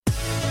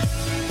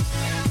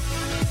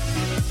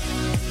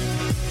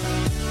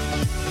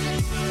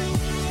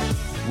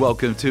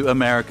Welcome to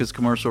America's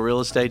Commercial Real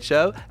Estate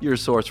Show, your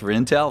source for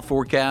intel,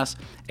 forecasts,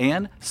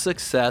 and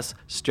success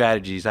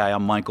strategies. Hi,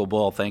 I'm Michael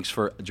Bull. Thanks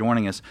for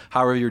joining us,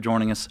 however you're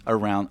joining us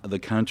around the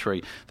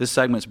country. This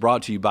segment is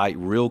brought to you by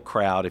Real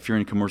Crowd. If you're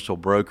in commercial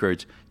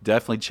brokerage,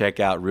 definitely check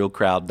out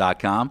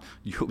realcrowd.com.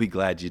 You'll be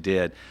glad you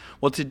did.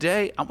 Well,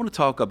 today I want to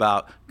talk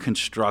about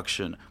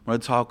construction. I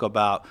want to talk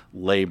about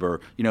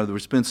labor. You know,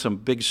 there's been some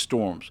big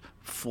storms,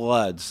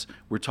 floods.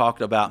 We're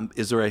talking about,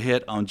 is there a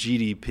hit on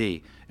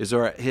GDP? Is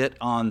there a hit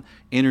on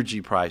energy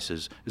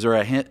prices? Is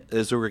there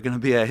going to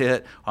be a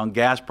hit on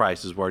gas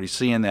prices? We're already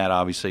seeing that,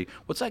 obviously.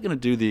 What's that going to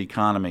do to the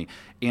economy?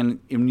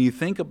 And when you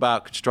think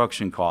about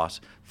construction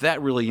costs,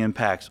 that really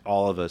impacts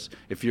all of us.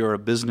 If you're a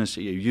business,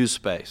 you use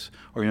space,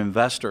 or you're an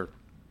investor,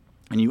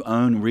 and you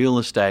own real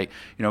estate,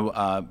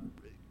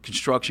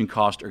 construction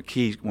costs are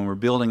key when we're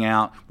building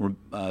out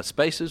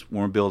spaces,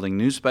 when we're building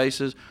new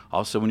spaces.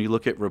 Also, when you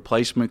look at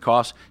replacement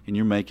costs and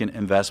you're making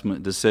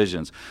investment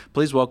decisions.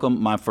 Please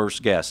welcome my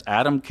first guest,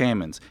 Adam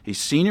Kamins. He's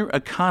senior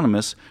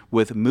economist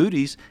with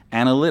Moody's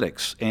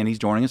Analytics, and he's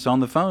joining us on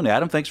the phone.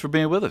 Adam, thanks for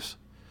being with us.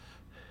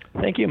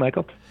 Thank you,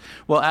 Michael.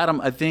 Well,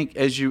 Adam, I think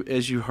as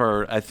you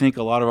heard, I think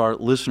a lot of our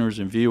listeners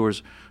and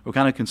viewers are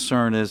kind of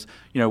concerned is,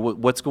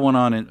 what's going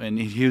on in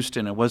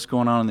Houston and what's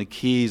going on in the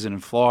Keys and in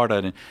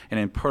Florida and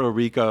in Puerto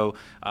Rico.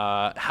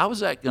 How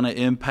is that going to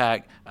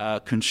impact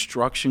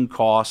construction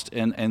costs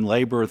and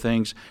labor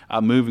things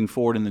moving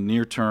forward in the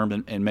near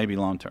term and maybe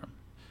long term?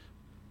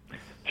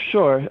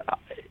 Sure.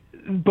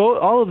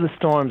 All of the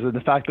storms and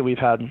the fact that we've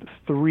had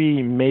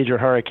 3 major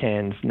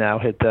hurricanes now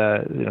hit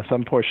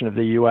some portion of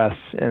the U.S.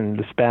 in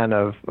the span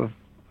of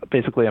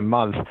basically a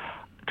month,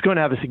 it's going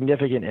to have a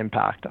significant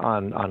impact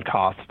on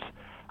costs.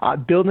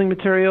 Building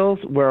materials,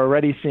 we're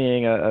already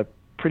seeing a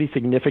pretty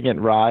significant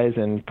rise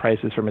in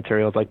prices for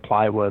materials like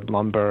plywood,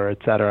 lumber, et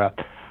cetera.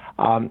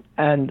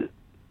 And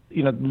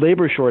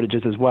labor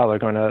shortages as well are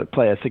going to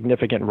play a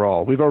significant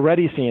role. We've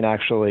already seen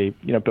actually,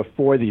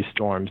 before these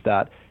storms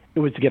that it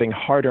was getting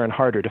harder and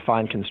harder to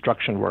find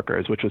construction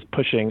workers, which was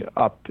pushing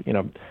up,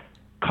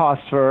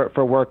 costs for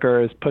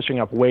workers, pushing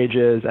up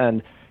wages,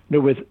 and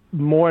with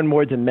more and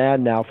more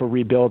demand now for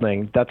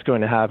rebuilding, that's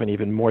going to have an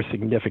even more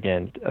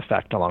significant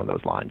effect along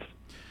those lines.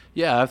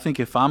 Yeah, I think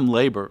if I'm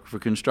labor for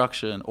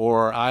construction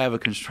or I have a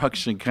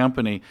construction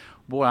company,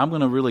 boy, I'm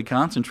going to really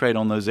concentrate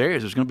on those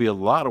areas. There's going to be a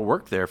lot of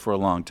work there for a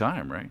long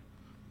time, right?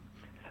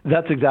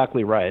 That's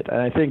exactly right.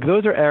 And I think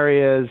those are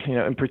areas,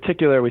 in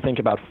particular, we think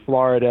about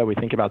Florida, we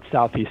think about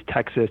Southeast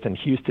Texas and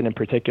Houston in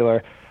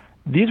particular.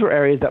 These were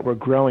areas that were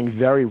growing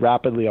very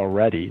rapidly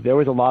already. There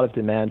was a lot of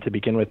demand to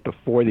begin with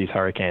before these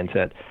hurricanes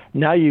hit.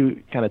 Now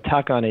you kind of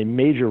tack on a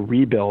major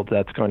rebuild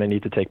that's going to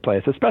need to take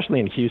place, especially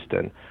in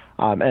Houston.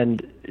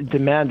 And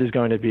demand is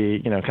going to be,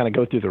 kind of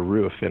go through the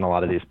roof in a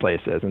lot of these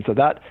places. And so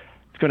that's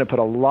going to put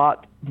a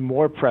lot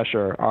more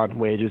pressure on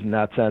wages in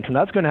that sense. And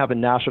that's going to have a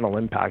national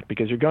impact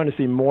because you're going to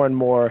see more and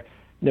more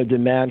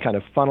demand kind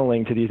of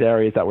funneling to these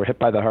areas that were hit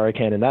by the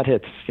hurricane. And that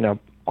hits,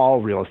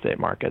 all real estate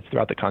markets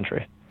throughout the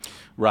country.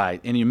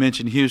 Right. And you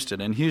mentioned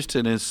Houston. And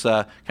Houston is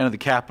kind of the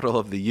capital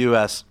of the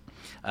U.S.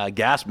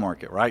 Gas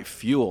market, right?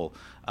 Fuel,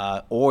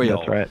 oil.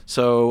 That's right.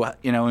 So,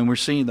 and we're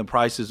seeing the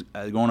prices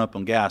going up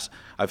on gas.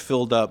 I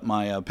filled up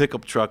my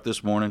pickup truck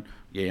this morning.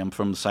 Yeah, I'm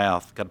from the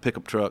South. Got a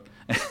pickup truck,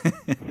 and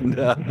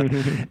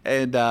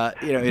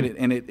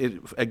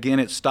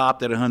it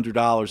stopped at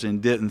 $100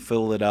 and didn't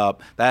fill it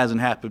up. That hasn't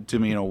happened to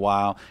me in a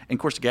while. And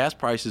of course, the gas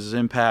prices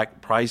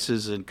impact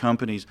prices and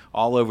companies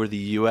all over the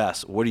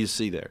U.S. What do you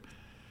see there?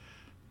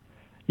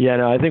 Yeah,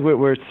 no, I think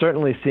we're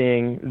certainly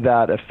seeing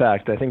that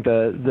effect. I think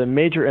the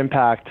major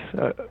impact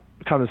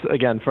comes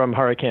again from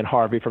Hurricane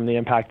Harvey, from the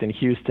impact in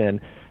Houston,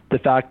 the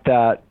fact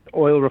that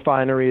oil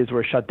refineries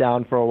were shut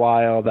down for a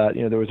while, that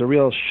there was a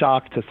real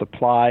shock to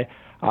supply.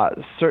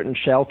 Certain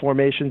shale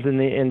formations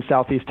in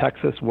Southeast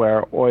Texas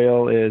where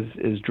oil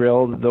is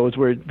drilled, those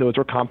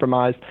were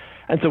compromised.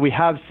 And so we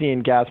have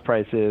seen gas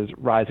prices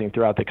rising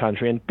throughout the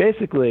country. And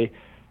basically,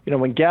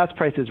 when gas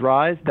prices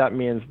rise, that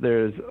means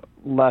there's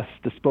less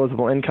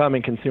disposable income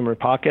in consumer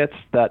pockets.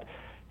 That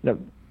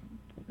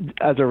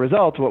as a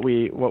result, what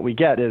we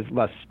get is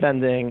less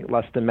spending,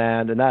 less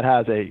demand, and that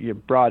has a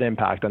broad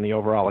impact on the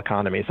overall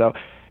economy. So,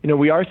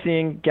 we are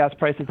seeing gas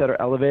prices that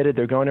are elevated.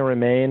 They're going to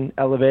remain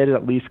elevated,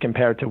 at least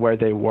compared to where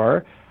they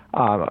were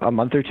a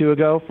month or two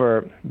ago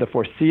for the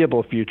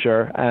foreseeable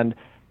future. And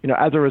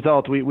as a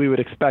result, we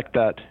would expect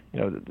that this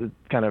is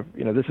going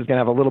to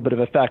have a little bit of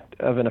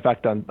an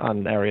effect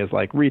on areas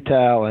like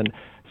retail and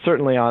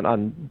certainly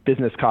on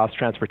business costs,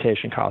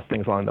 transportation costs,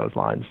 things along those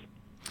lines.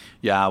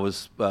 Yeah, I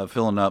was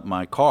filling up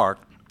my car.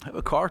 I have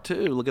a car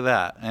too. Look at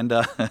that. And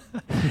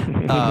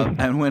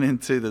and went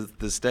into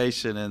the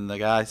station, and the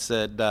guy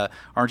said,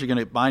 "Aren't you going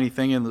to buy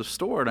anything in the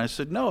store?" And I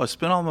said, "No, I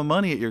spent all my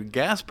money at your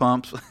gas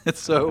pumps,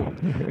 so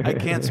I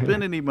can't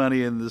spend any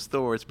money in the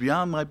store. It's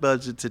beyond my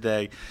budget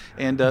today."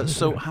 And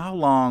so, how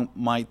long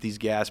might these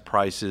gas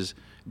prices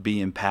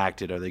be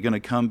impacted? Are they going to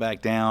come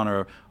back down,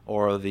 or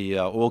are the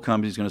oil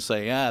companies going to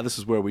say, "this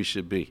is where we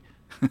should be"?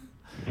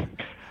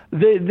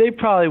 They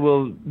probably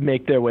will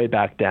make their way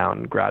back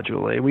down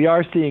gradually. We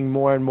are seeing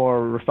more and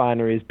more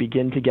refineries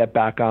begin to get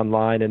back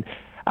online, and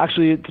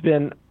actually it's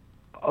been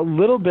a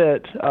little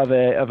bit of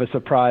a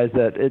surprise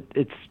that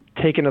it's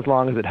taken as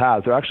long as it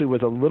has. There actually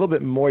was a little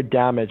bit more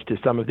damage to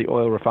some of the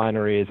oil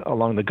refineries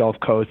along the Gulf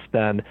Coast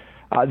than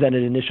it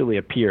initially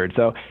appeared.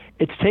 So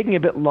it's taking a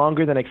bit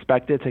longer than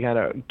expected to kind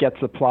of get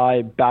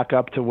supply back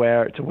up to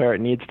where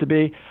it needs to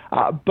be.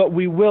 But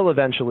we will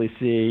eventually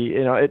see,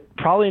 it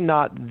probably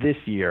not this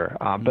year,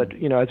 but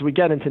as we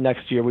get into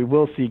next year, we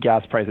will see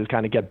gas prices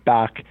kind of get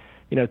back,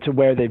 to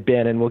where they've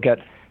been, and we'll get,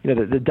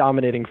 the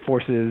dominating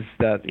forces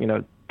that,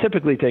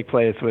 typically take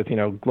place with,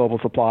 global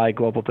supply,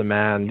 global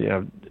demand,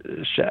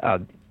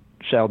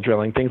 shale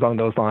drilling, things along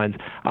those lines.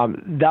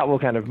 That will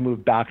kind of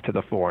move back to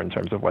the fore in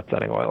terms of what's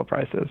setting oil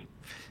prices.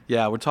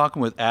 Yeah, we're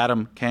talking with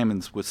Adam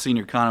Kamins, with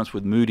senior economist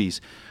with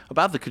Moody's,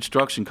 about the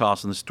construction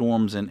costs and the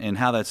storms and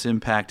how that's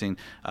impacting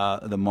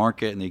the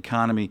market and the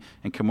economy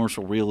and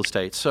commercial real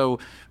estate. So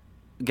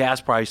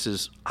gas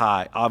prices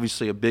high,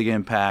 obviously a big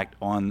impact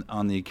on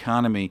the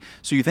economy.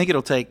 So you think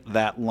it'll take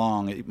that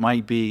long? It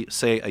might be,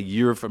 say, a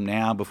year from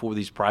now before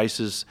these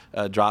prices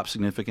drop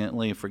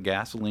significantly for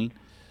gasoline?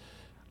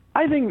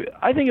 I think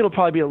it'll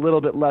probably be a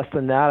little bit less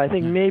than that. I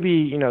think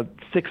maybe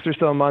 6 or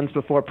so months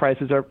before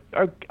prices are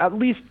at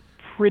least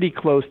pretty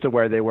close to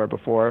where they were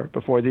before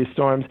these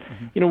storms.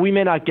 We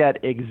may not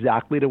get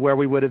exactly to where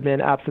we would have been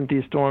absent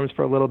these storms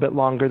for a little bit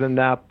longer than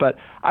that, but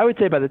I would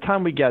say by the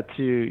time we get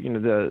to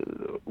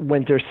the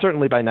winter,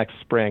 certainly by next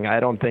spring,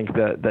 I don't think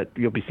that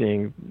you'll be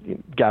seeing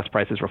gas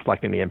prices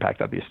reflecting the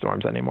impact of these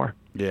storms anymore.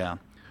 Yeah.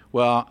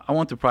 Well, I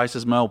want the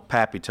prices my old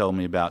pappy told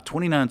me about.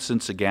 29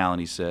 cents a gallon,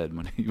 he said,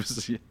 when he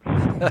was a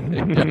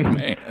young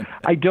man.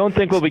 I don't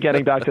think we'll be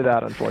getting back to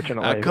that,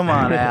 unfortunately. Come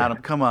on, Adam.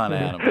 Come on.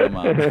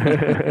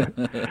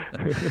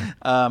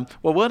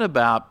 Well, what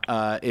about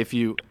if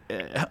you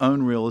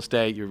own real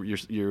estate,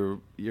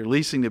 you're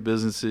leasing to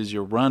businesses,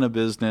 you run a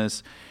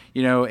business,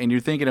 and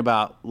you're thinking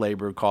about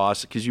labor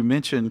costs, because you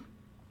mentioned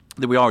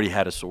that we already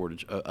had a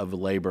shortage of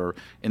labor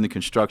in the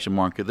construction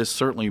market. This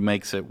certainly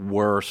makes it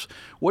worse.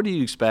 What do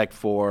you expect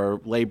for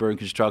labor and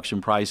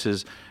construction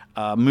prices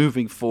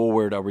moving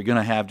forward? Are we going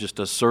to have just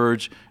a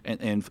surge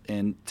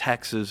in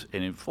Texas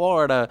and in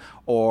Florida,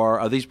 or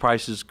are these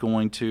prices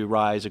going to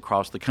rise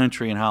across the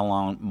country, and how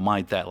long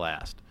might that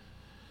last?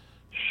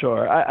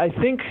 Sure. I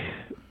think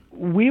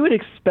we would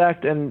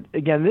expect, and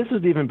again, this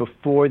was even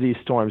before these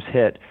storms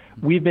hit,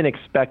 we've been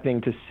expecting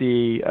to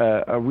see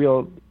a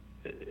real,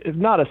 if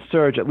not a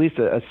surge, at least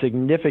a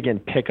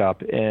significant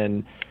pickup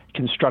in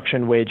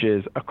construction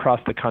wages across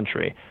the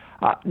country.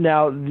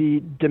 Now,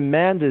 the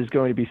demand is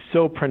going to be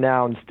so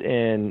pronounced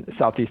in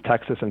Southeast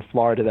Texas and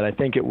Florida that I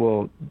think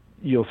you'll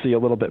see a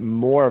little bit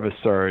more of a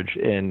surge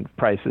in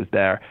prices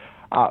there.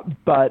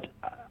 But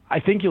I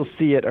think you'll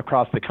see it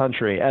across the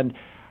country. And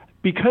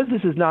because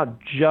this is not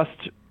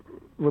just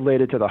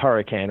related to the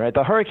hurricane, right?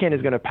 The hurricane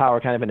is going to power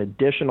kind of an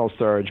additional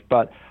surge,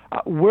 but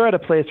we're at a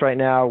place right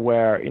now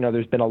where,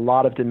 there's been a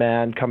lot of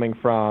demand coming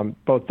from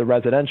both the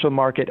residential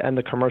market and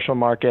the commercial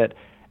market,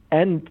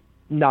 and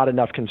not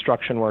enough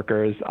construction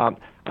workers. On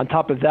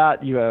top of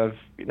that, you have,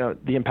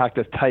 the impact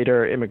of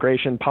tighter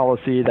immigration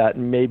policy that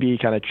may be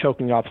kind of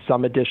choking off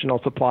some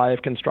additional supply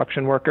of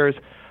construction workers.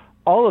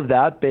 All of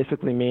that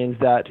basically means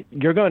that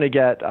you're going to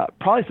get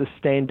probably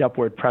sustained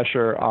upward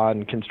pressure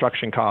on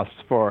construction costs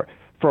for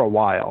a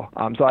while.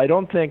 So I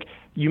don't think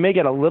you may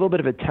get a little bit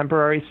of a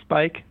temporary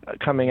spike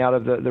coming out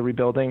of the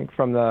rebuilding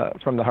from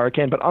the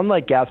hurricane, but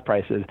unlike gas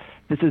prices,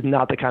 this is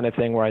not the kind of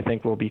thing where I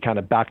think we'll be kind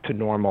of back to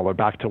normal or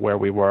back to where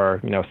we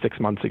were, 6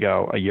 months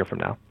ago, a year from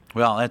now.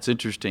 Well, that's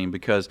interesting,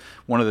 because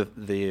one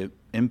of the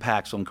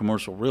impacts on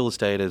commercial real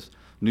estate is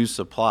new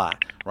supply,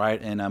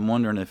 right? And I'm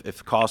wondering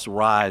if costs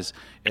rise,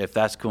 if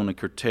that's going to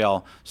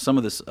curtail some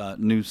of this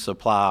new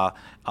supply.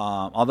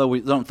 Although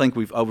we don't think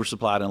we've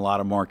oversupplied in a lot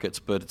of markets,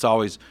 but it's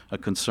always a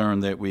concern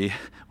that we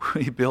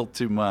built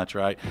too much,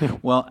 right?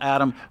 Well,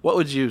 Adam, what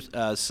would you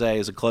say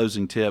as a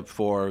closing tip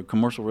for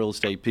commercial real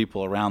estate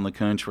people around the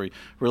country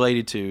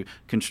related to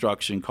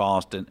construction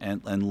cost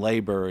and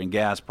labor and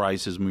gas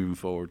prices moving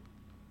forward?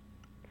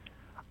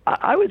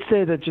 I would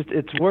say that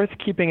it's worth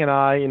keeping an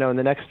eye, in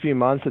the next few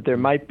months, that there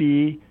might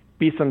be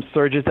some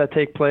surges that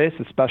take place,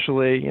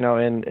 especially,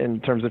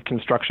 in terms of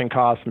construction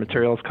costs,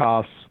 materials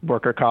costs,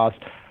 worker costs.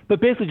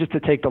 But basically just to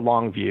take the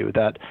long view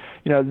that,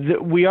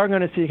 we are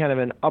going to see kind of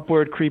an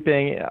upward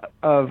creeping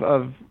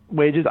of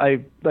wages.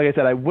 Like I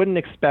said, I wouldn't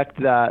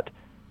expect that,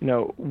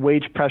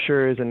 wage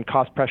pressures and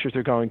cost pressures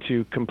are going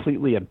to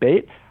completely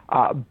abate.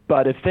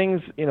 But if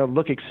things,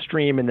 look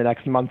extreme in the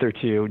next month or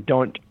two,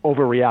 don't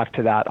overreact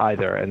to that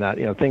either, and that,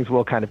 things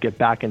will kind of get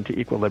back into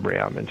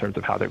equilibrium in terms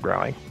of how they're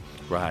growing.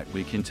 Right.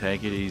 We can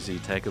take it easy,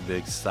 take a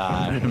big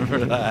sigh, and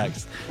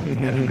relax,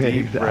 and a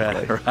deep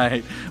breath,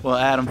 right? Well,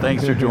 Adam,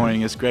 thanks for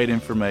joining us. Great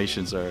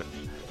information, sir.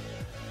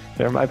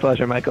 Sure, my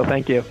pleasure, Michael.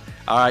 Thank you.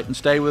 All right, and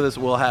stay with us.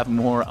 We'll have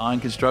more on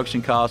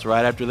construction costs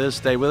right after this.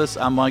 Stay with us.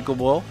 I'm Michael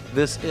Bull.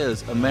 This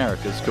is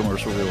America's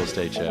Commercial Real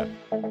Estate Show.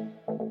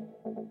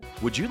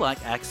 Would you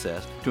like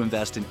access to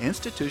invest in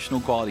institutional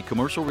quality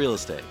commercial real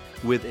estate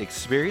with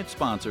experienced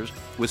sponsors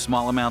with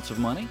small amounts of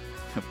money?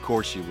 Of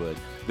course you would.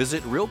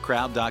 Visit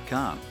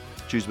realcrowd.com.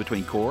 Choose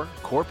between core,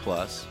 core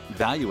plus,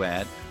 value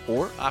add,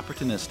 or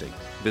opportunistic.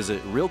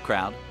 Visit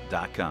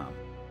realcrowd.com.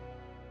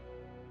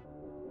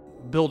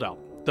 BuildOut,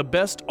 the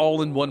best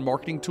all-in-one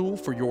marketing tool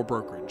for your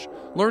brokerage.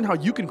 Learn how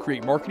you can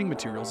create marketing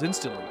materials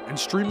instantly and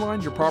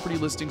streamline your property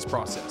listings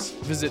process.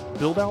 Visit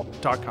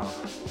buildout.com.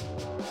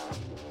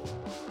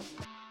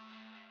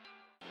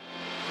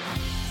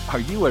 Are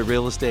you a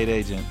real estate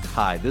agent?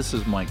 Hi, this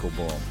is Michael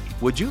Bull.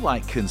 Would you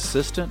like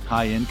consistent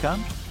high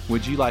income?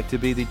 Would you like to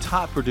be the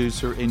top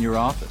producer in your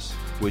office?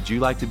 Would you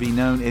like to be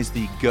known as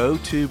the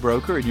go-to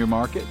broker in your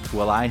market?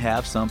 Well, I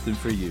have something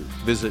for you.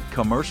 Visit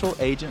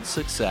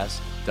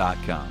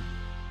commercialagentsuccess.com.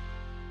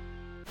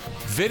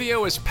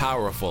 Video is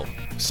powerful.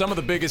 Some of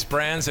the biggest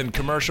brands in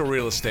commercial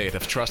real estate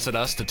have trusted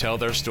us to tell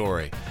their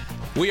story.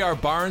 We are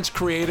Barnes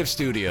Creative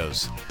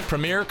Studios,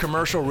 premier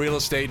commercial real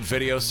estate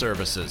video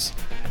services.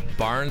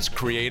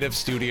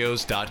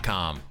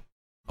 BarnesCreativeStudios.com.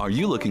 Are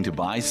you looking to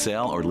buy,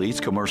 sell, or lease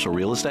commercial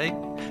real estate?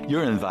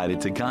 You're invited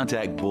to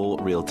contact Bull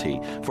Realty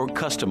for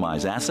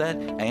customized asset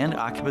and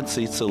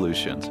occupancy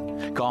solutions.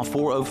 Call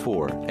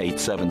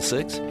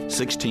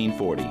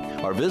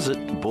 404-876-1640 or visit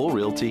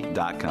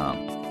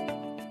bullrealty.com.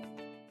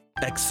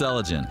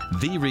 Xceligent,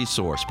 the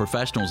resource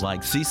professionals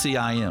like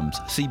CCIMs,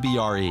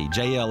 CBRE,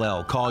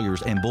 JLL,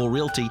 Colliers, and Bull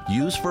Realty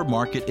use for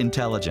market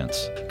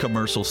intelligence.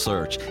 Commercial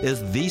Search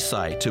is the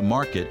site to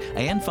market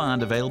and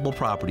find available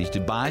properties to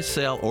buy,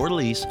 sell, or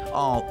lease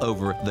all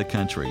over the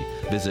country.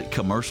 Visit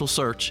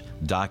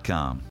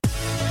commercialsearch.com.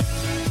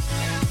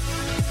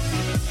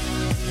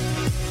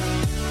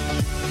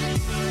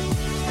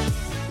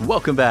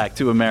 Welcome back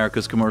to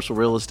America's Commercial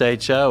Real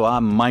Estate Show.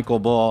 I'm Michael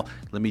Bull.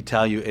 Let me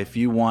tell you, if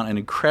you want an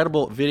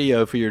incredible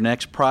video for your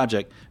next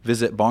project,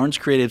 visit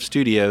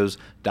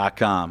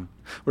BarnesCreativeStudios.com.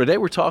 Today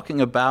we're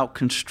talking about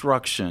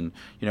construction.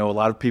 You know, a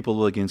lot of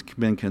people have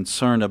been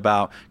concerned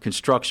about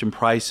construction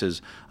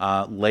prices,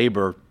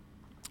 labor,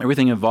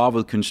 everything involved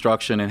with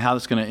construction and how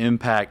it's going to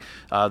impact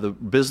the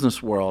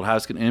business world, how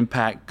it's going to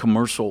impact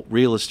commercial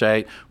real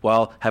estate.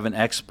 Well, have an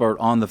expert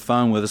on the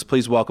phone with us.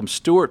 Please welcome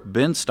Stuart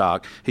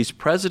Benstock. He's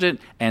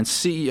president and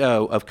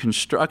CEO of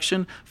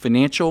Construction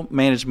Financial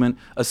Management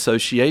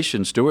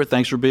Association. Stuart,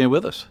 thanks for being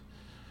with us.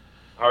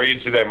 How are you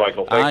today,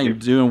 Michael? Thank you. I'm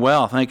doing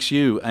well, thanks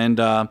you. And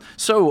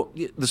so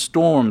the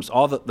storms,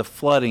 all the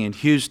flooding in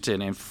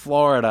Houston and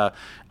Florida,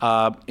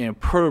 in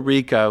Puerto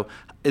Rico,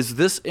 is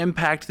this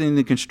impacting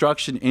the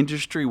construction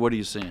industry? What are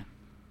you seeing?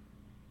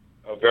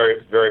 Oh,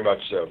 very, very much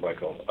so,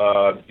 Michael.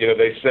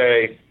 They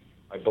say,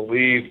 I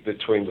believe,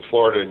 between the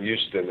Florida and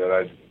Houston,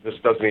 and this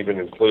doesn't even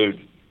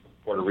include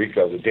Puerto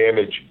Rico, the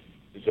damage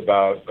is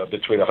about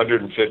between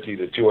 $150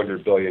 to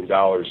 $200 billion,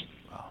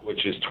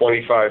 which is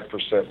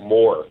 25%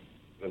 more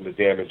than the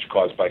damage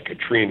caused by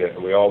Katrina,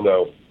 and we all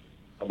know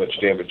how much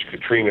damage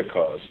Katrina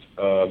caused.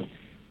 So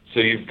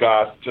you've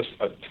got just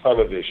a ton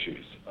of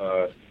issues.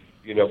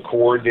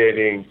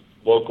 Coordinating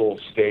local,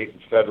 state,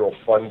 and federal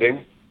funding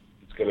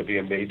is going to be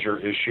a major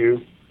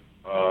issue.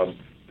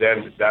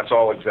 Then that's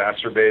all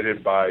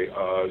exacerbated by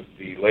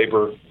the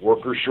labor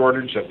worker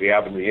shortage that we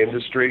have in the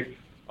industry.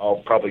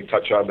 I'll probably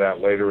touch on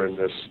that later in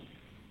this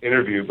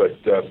interview, but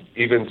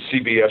even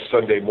CBS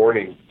Sunday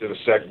Morning did a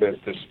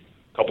segment this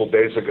couple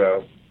days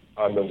ago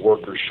on the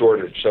worker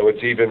shortage. So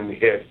it's even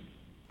hit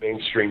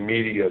mainstream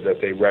media that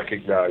they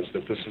recognize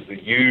that this is a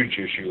huge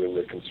issue in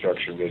the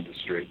construction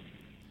industry.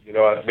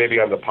 Maybe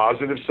on the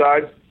positive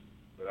side,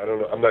 but I don't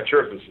know. I'm not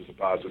sure if this is a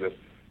positive.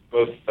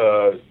 Both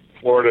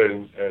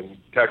Florida and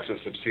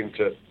Texas have seemed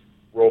to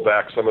roll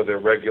back some of their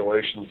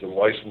regulations and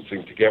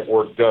licensing to get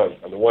work done.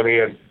 On the one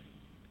hand,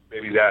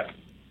 maybe that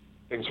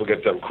things will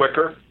get done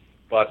quicker,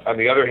 but on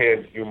the other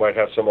hand, you might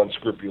have some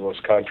unscrupulous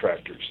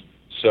contractors,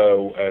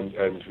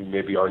 and who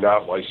maybe are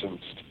not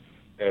licensed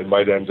and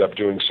might end up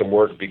doing some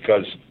work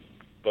because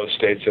both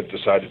states have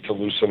decided to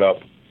loosen up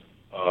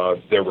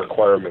their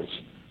requirements.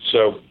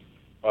 So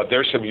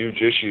there's some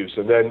huge issues.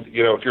 And then,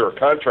 if you're a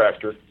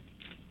contractor,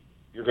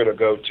 you're going to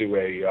go to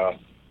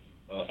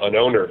an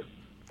owner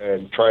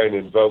and try and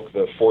invoke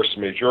the force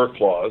majeure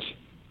clause.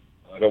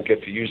 I don't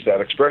get to use that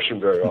expression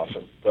very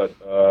often, but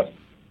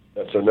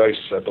that's a nice.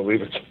 I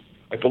believe it's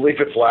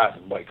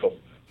Latin, Michael,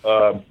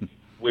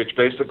 which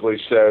basically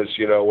says,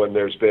 when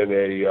there's been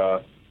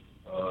an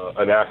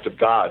act of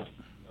God,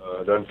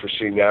 an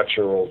unforeseen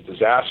natural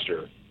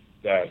disaster,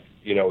 that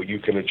you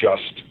can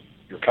adjust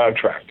your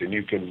contract, and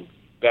you can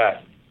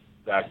bet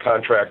that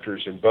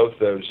contractors in both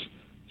those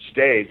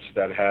states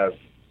that have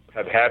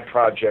had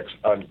projects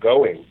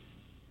ongoing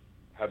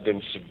have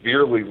been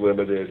severely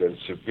limited and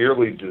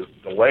severely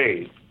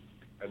delayed,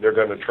 and they're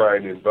going to try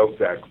and invoke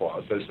that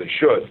clause, as they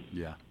should,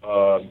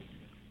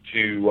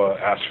 to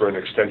ask for an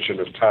extension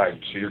of time.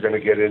 So you're going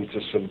to get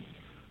into some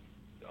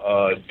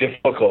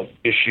difficult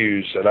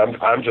issues, and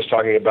I'm just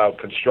talking about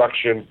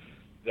construction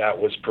that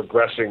was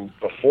progressing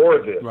before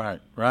the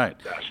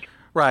disaster.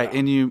 Right.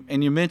 And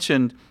you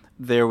mentioned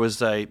there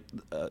was a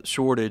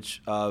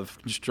shortage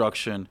of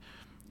construction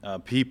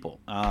people,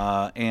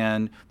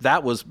 and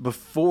that was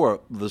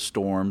before the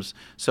storms.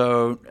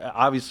 So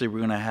obviously we're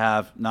going to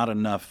have not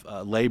enough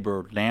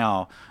labor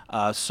now.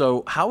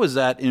 So how is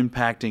that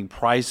impacting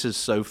prices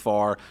so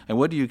far, and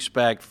what do you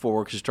expect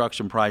for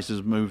construction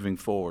prices moving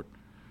forward?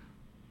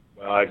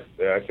 Well, I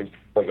think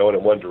they're going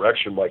in one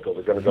direction, Michael.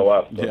 They're going to go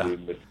up. Yeah. I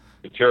mean,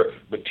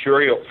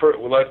 material.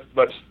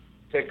 Let's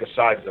take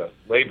aside the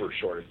labor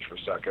shortage for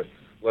a second.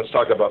 Let's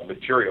talk about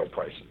material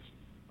prices.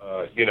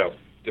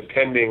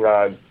 Depending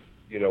on,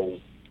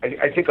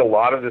 I think a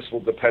lot of this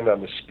will depend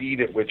on the speed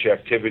at which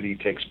activity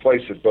takes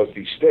place at both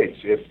these states.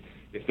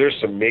 If there's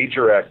some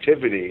major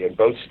activity in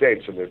both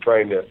states and they're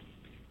trying to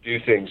do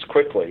things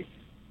quickly,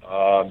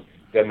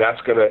 then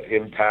that's going to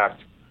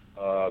impact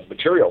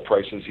material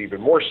prices even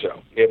more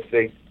so. If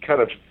they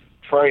kind of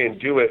try and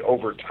do it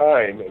over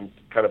time and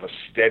kind of a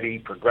steady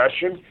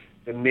progression,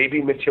 then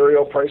maybe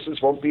material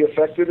prices won't be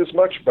affected as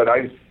much. But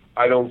I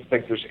don't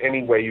think there's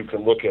any way you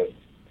can look at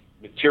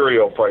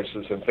material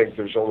prices and think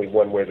there's only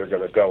one way they're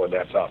going to go, and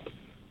that's up.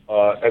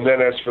 And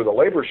then as for the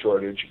labor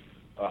shortage,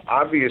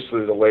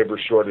 obviously the labor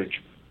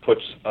shortage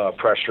puts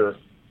pressure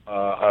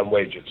on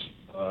wages.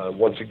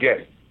 Once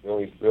again,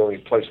 the only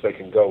place they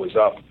can go is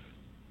up.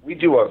 We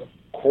do a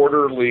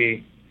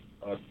quarterly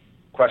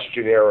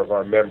questionnaire of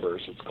our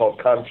members. It's called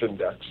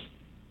Confindex.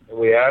 And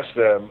we ask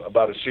them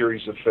about a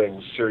series of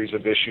things, series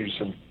of issues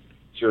and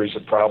series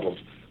of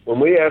problems. When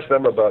we ask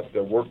them about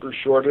the worker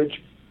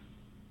shortage,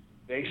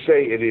 they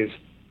say it is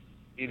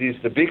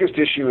the biggest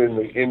issue in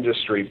the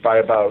industry by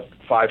about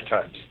 5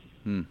 times.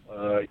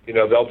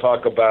 They'll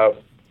talk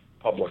about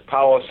public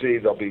policy.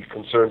 They'll be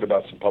concerned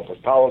about some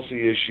public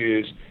policy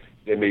issues.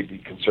 They may be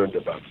concerned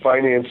about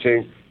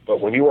financing. But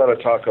when you want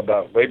to talk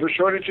about labor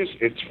shortages,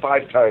 it's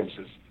 5 times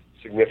as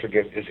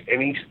significant as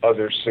any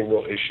other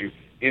single issue.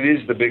 It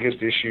is the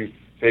biggest issue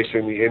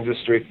facing the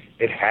industry.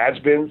 It has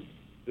been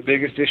the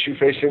biggest issue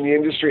facing the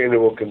industry, and it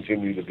will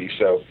continue to be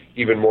so,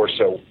 even more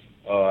so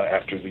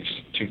after these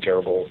 2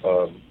 terrible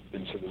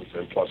incidents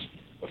and plus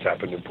what's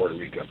happened in Puerto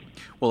Rico.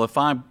 Well, if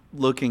I'm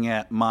looking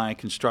at my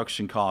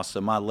construction costs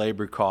and my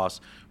labor costs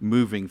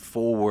moving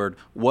forward,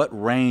 what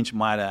range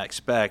might I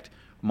expect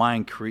my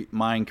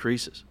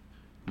increases,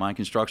 my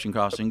construction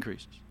cost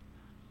increases?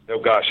 Oh,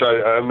 gosh,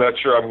 I'm not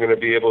sure I'm going to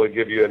be able to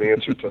give you an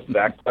answer to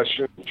that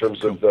question in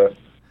terms of the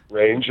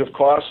range of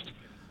cost.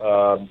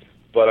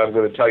 But I'm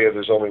going to tell you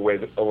there's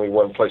only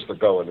one place they're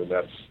going, and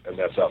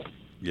that's up.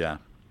 Yeah.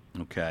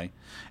 Okay.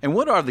 And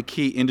what are the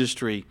key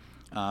industry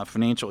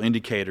financial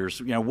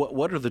indicators?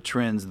 What are the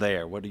trends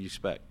there? What do you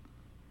expect?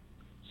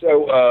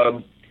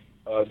 So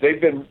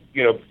they've been,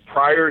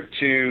 prior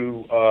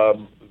to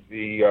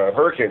the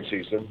hurricane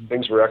season,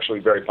 things were actually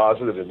very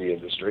positive in the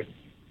industry.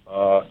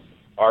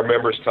 Our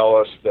members tell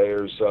us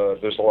there's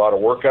a lot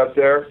of work out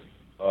there.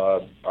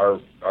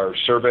 Our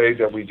survey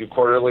that we do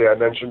quarterly, I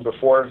mentioned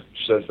before,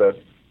 says that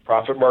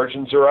profit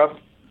margins are up.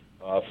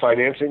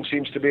 Financing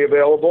seems to be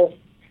available.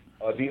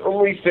 The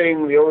only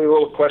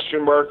little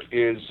question mark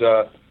is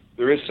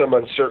there is some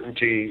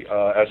uncertainty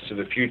as to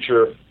the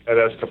future and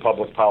as to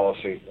public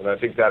policy. And I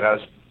think that has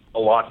a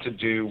lot to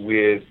do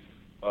with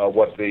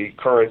what the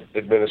current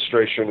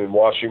administration in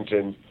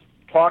Washington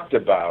talked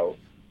about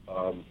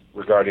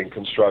regarding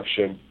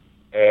construction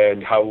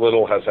and how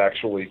little has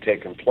actually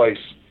taken place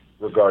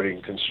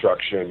regarding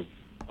construction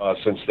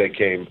since they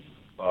came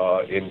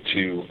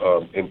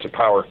into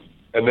power.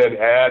 And then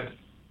add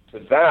to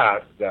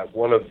that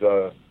one of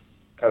the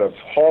kind of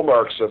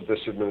hallmarks of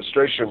this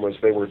administration was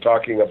they were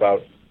talking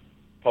about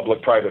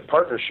public-private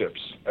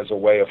partnerships as a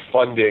way of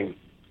funding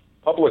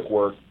public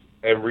work,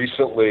 and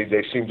recently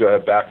they seem to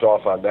have backed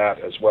off on that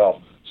as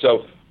well.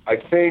 So I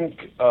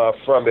think there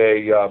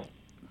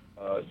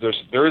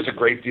is a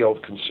great deal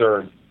of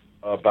concern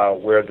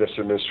about where this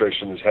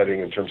administration is heading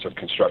in terms of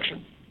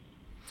construction.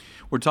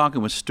 We're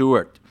talking with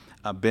Stuart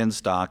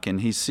Benstock,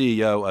 and he's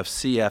CEO of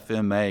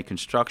CFMA,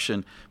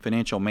 Construction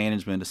Financial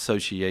Management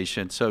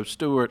Association. So,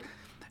 Stuart,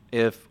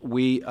 if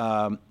we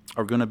are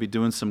going to be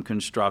doing some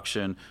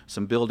construction,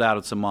 some build out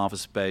of some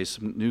office space,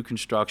 some new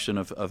construction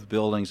of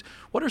buildings,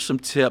 what are some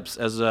tips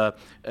as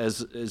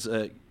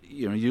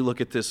you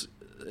look at this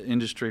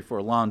industry for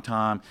a long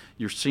time,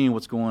 you're seeing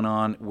what's going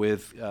on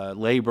with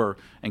labor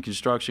and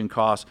construction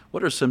costs.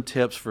 What are some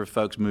tips for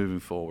folks moving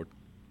forward?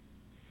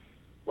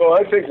 Well,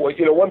 I think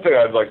one thing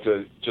I'd like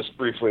to just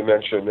briefly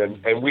mention,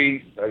 and I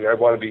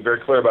want to be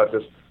very clear about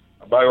this.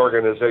 My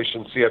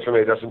organization,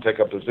 CFMA, doesn't take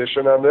a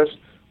position on this,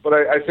 but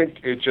I think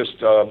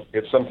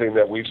it's something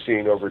that we've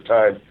seen over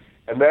time,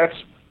 and that's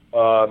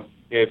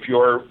if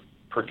you're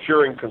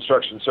procuring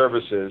construction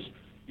services,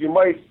 you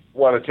might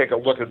want to take a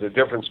look at the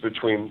difference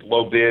between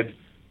low bid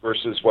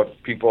versus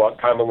what people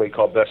commonly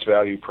call best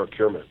value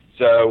procurement.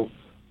 So,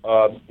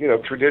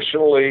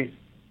 traditionally,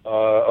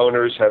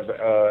 owners have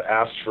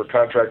asked for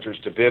contractors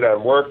to bid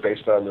on work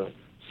based on a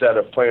set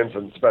of plans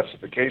and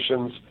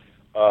specifications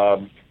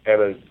and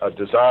a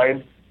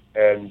design,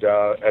 and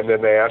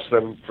then they ask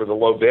them for the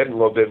low bid, and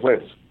low bid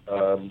wins.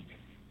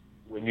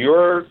 When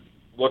you're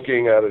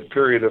looking at a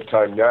period of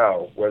time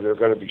now where there are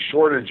going to be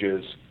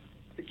shortages,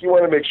 I think you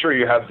want to make sure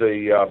you have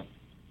the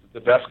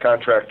best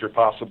contractor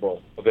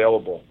possible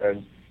available.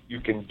 And you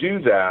can do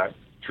that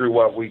through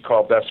what we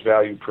call best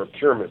value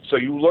procurement. So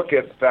you look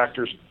at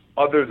factors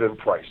other than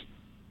price.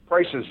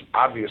 Price is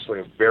obviously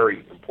a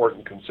very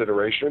important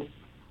consideration,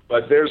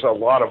 but there's a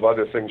lot of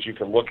other things you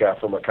can look at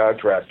from a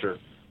contractor.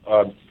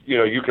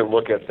 You can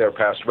look at their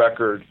past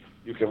record.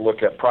 You can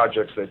look at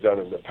projects they've done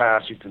in the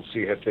past. You can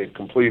see if they've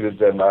completed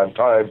them on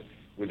time,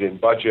 within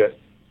budget.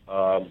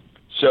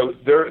 So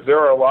there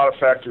are a lot of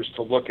factors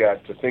to look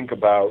at to think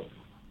about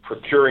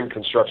procuring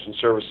construction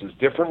services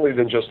differently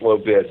than just low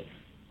bid,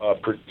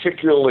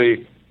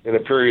 particularly in a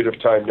period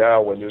of time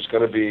now when there's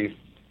going to be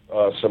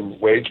some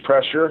wage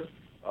pressure.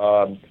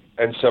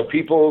 And so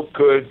people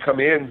could come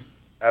in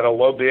at a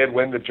low bid,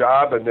 win the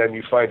job, and then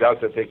you find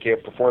out that they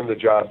can't perform the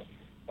job,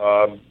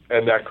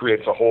 and that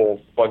creates a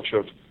whole bunch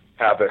of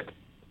havoc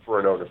for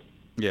an owner.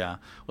 Yeah.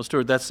 Well,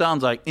 Stuart, that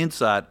sounds like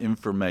inside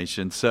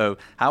information. So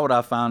how would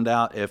I find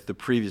out if the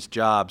previous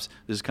jobs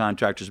this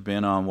contractor's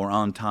been on were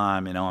on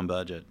time and on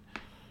budget?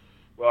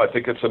 Well, I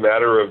think it's a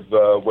matter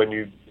of when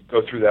you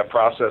go through that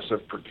process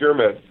of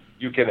procurement,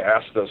 you can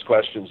ask those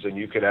questions, and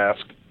you can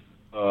ask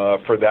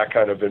for that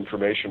kind of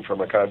information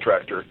from a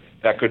contractor.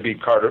 That could be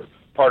part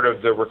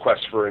of the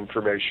request for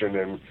information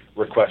and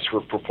request for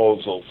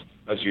proposals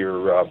as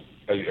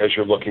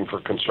you're looking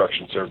for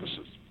construction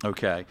services.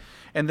 Okay.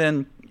 And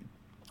then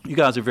you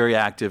guys are very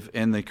active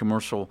in the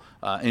commercial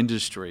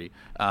industry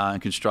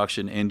and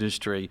construction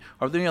industry.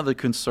 Are there any other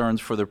concerns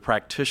for the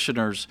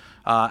practitioners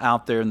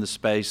out there in the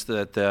space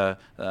that to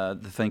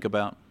think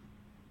about?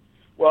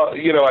 Well,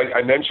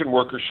 I mentioned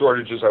worker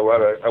shortages. I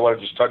want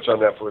to just touch on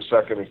that for a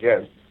second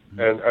again.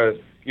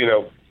 And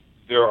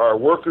there are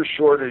worker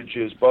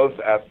shortages both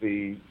at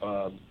the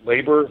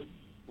labor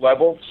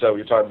level. So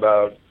you're talking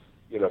about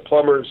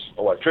plumbers,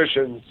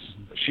 electricians,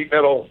 sheet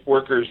metal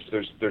workers.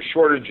 There's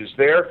shortages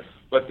there.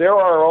 But there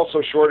are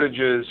also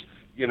shortages,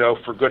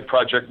 for good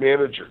project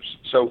managers.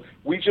 So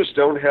we just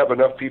don't have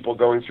enough people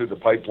going through the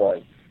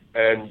pipeline.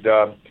 And,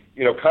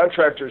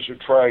 contractors are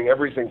trying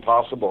everything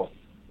possible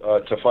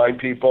to find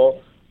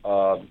people,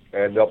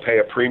 and they'll pay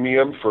a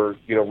premium for,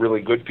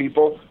 really good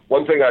people.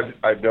 One thing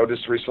I've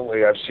noticed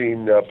recently, I've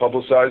seen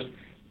publicized,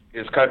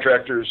 is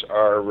contractors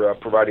are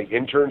providing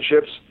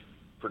internships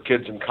for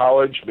kids in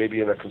college, maybe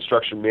in a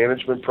construction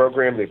management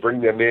program. They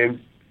bring them in,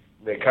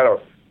 and they kind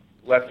of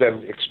let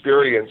them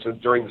experience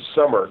during the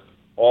summer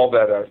all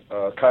that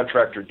a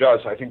contractor does.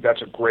 I think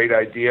that's a great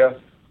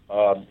idea.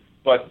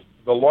 But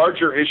the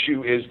larger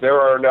issue is there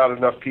are not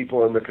enough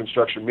people in the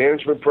construction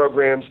management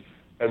programs,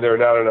 and there are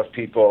not enough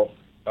people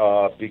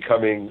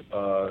becoming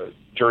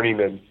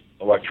journeyman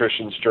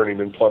electricians,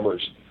 journeyman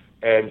plumbers.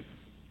 And,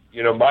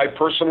 my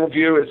personal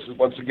view is,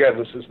 once again,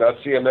 this is not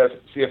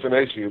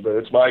CFMA's view, but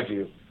it's my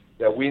view,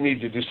 that we need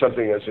to do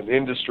something as an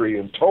industry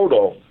in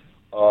total.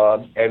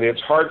 And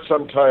it's hard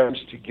sometimes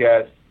to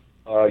get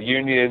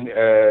union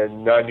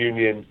and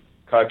non-union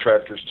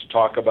contractors to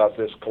talk about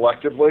this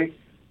collectively.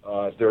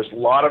 There's a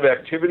lot of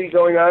activity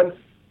going on,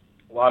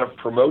 a lot of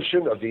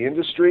promotion of the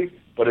industry,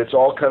 but it's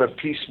all kind of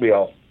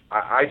piecemeal.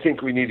 I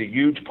think we need a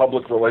huge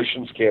public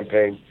relations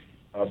campaign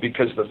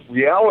because the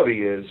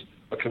reality is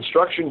a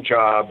construction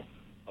job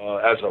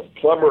as a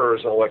plumber or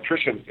as an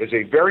electrician is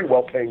a very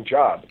well-paying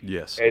job.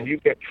 Yes. And you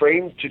get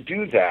trained to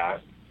do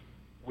that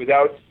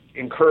without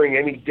incurring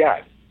any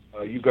debt.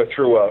 You go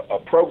through a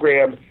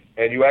program,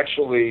 and you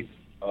actually,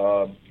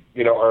 are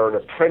an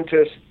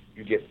apprentice.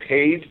 You get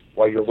paid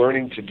while you're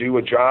learning to do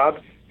a job,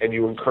 and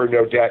you incur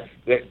no debt.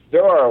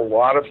 There are a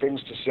lot of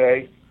things to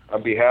say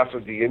on behalf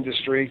of the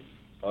industry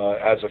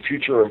as a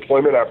future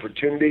employment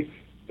opportunity.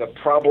 The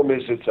problem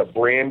is it's a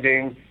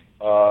branding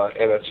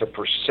and it's a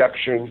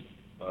perception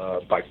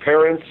by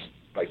parents,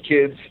 by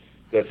kids,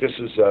 that this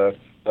is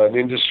an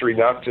industry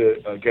not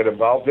to get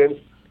involved in.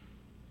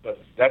 But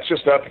that's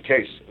just not the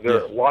case.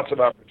 There are lots of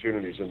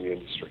opportunities in the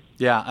industry.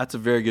 Yeah, that's a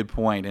very good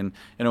point. And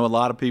a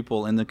lot of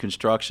people in the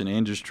construction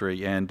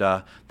industry, and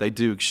they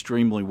do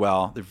extremely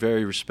well. They're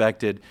very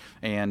respected,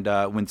 and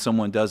when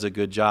someone does a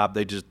good job,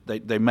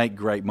 they make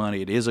great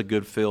money. It is a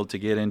good field to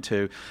get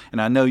into.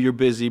 And I know you're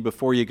busy.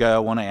 Before you go, I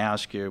want to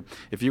ask you,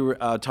 if you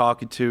were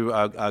talking to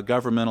a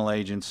governmental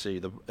agency,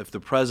 if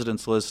the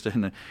president's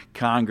listening,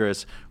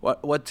 Congress,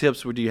 what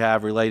tips would you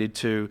have related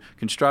to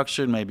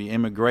construction, maybe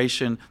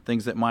immigration,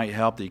 things that might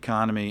help the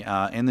economy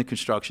and the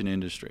construction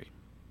industry?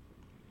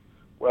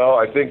 Well,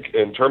 I think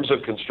in terms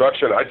of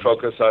construction, I'd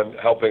focus on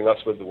helping us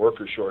with the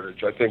worker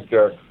shortage. I think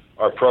there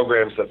are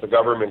programs that the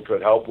government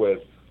could help with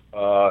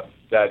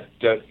that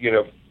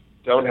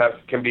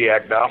can be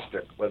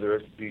agnostic, whether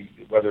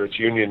it's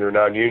union or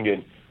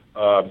non-union,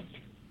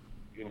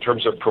 in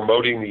terms of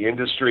promoting the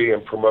industry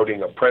and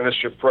promoting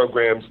apprenticeship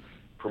programs,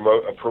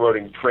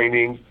 promoting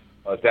training.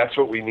 That's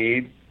what we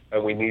need,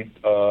 and we need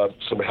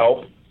some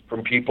help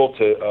from people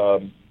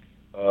to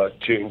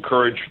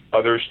encourage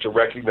others to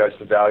recognize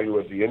the value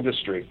of the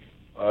industry.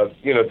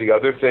 The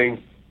other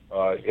thing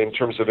in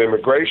terms of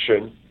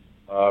immigration,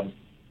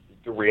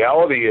 the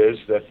reality is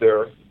that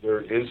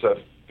there is a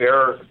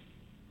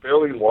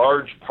fairly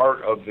large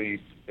part of the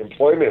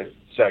employment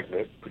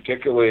segment,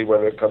 particularly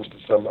when it comes to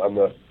some on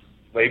the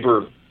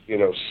labor,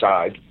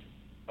 side,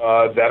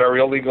 that are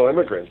illegal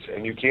immigrants.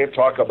 And you can't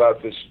talk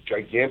about this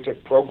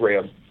gigantic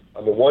program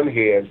on the one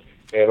hand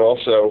and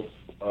also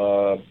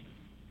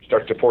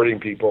start deporting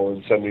people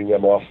and sending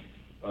them off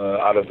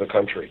out of the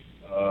country.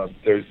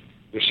 There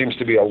seems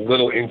to be a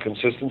little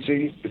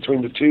inconsistency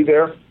between the two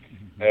there,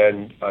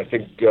 and I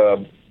think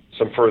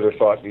some further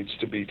thought needs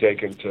to be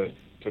taken to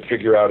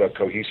figure out a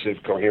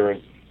cohesive,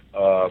 coherent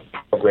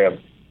program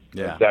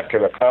that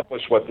can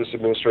accomplish what this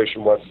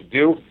administration wants to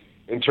do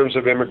in terms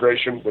of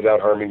immigration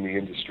without harming the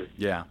industry.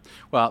 Yeah.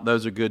 Well,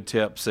 those are good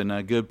tips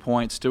and good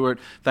points, Stuart.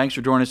 Thanks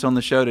for joining us on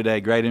the show today.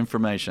 Great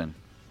information.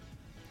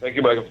 Thank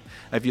you, Michael.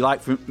 If you'd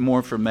like more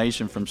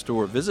information from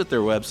Stuart, visit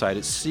their website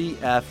at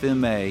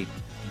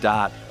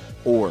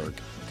cfma.org.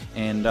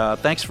 And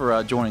thanks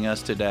for joining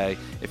us today.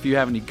 If you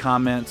have any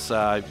comments,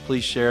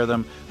 please share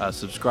them,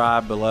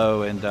 subscribe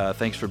below, and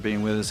thanks for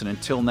being with us. And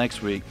until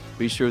next week,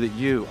 be sure that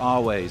you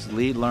always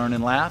lead, learn,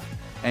 and laugh,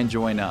 and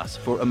join us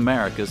for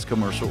America's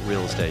Commercial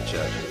Real Estate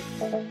Show.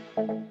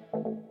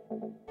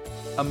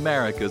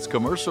 America's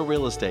Commercial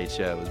Real Estate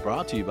Show is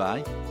brought to you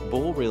by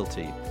Bull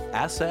Realty,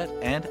 Asset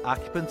and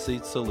Occupancy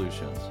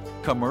Solutions,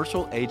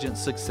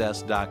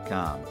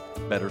 CommercialAgentSuccess.com.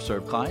 Better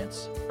serve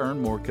clients,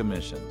 earn more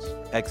commissions.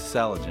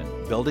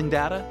 Xceligent, building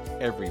data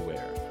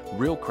everywhere.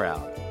 Real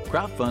Crowd,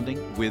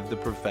 crowdfunding with the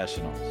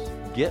professionals.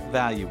 Get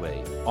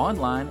Valuate,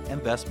 online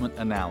investment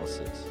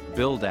analysis.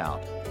 Build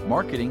Out,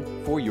 marketing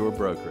for your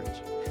brokerage.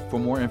 For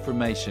more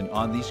information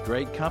on these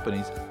great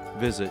companies,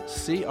 visit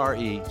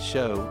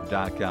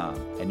CREshow.com.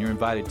 And you're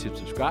invited to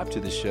subscribe to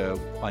the show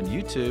on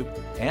YouTube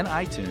and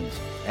iTunes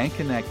and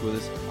connect with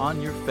us on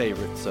your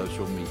favorite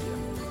social media.